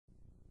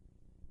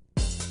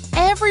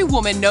Every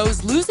woman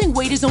knows losing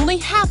weight is only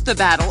half the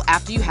battle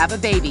after you have a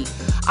baby.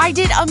 I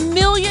did a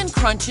million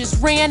crunches,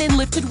 ran and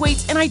lifted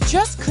weights, and I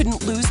just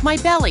couldn't lose my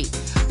belly.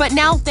 But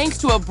now, thanks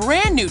to a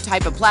brand new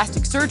type of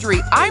plastic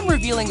surgery, I'm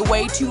revealing a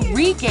way to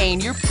regain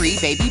your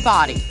pre-baby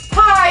body.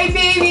 Hi,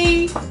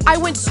 baby! I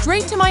went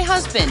straight to my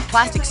husband,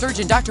 plastic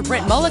surgeon Dr.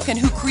 Brent Moelleken,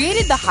 who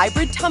created the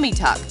hybrid tummy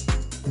tuck.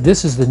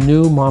 This is the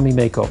new mommy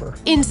makeover.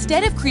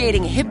 Instead of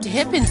creating a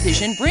hip-to-hip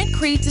incision, Brent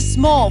creates a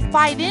small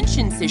 5-inch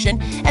incision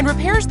and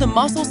repairs the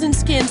muscles and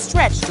skin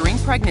stretched during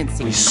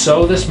pregnancy. We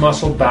sew this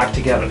muscle back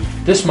together.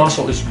 This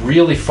muscle is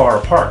really far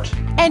apart.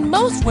 And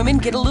most women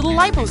get a little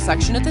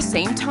liposuction at the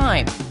same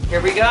time.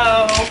 Here we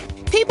go.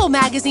 People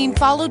magazine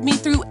followed me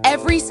through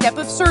every step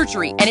of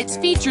surgery, and it's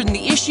featured in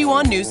the issue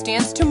on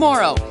newsstands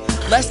tomorrow.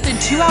 Less than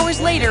 2 hours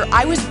later,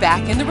 I was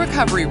back in the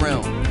recovery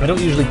room. I don't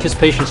usually kiss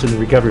patients in the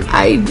recovery room.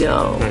 I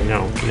know. I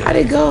know. Yeah. How'd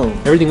it go?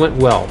 Everything went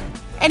well.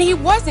 And he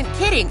wasn't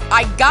kidding.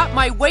 I got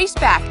my waist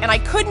back, and I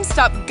couldn't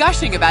stop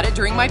gushing about it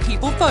during my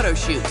People photo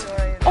shoot.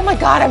 Oh my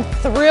God, I'm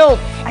thrilled.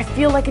 I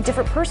feel like a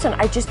different person.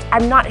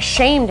 I'm not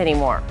ashamed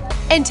anymore.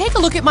 And take a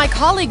look at my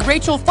colleague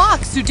Rachel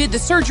Fox, who did the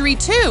surgery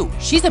too.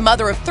 She's a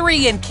mother of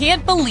 3 and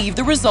can't believe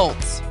the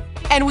results.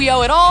 And we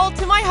owe it all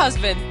to my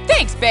husband.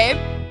 Thanks, babe.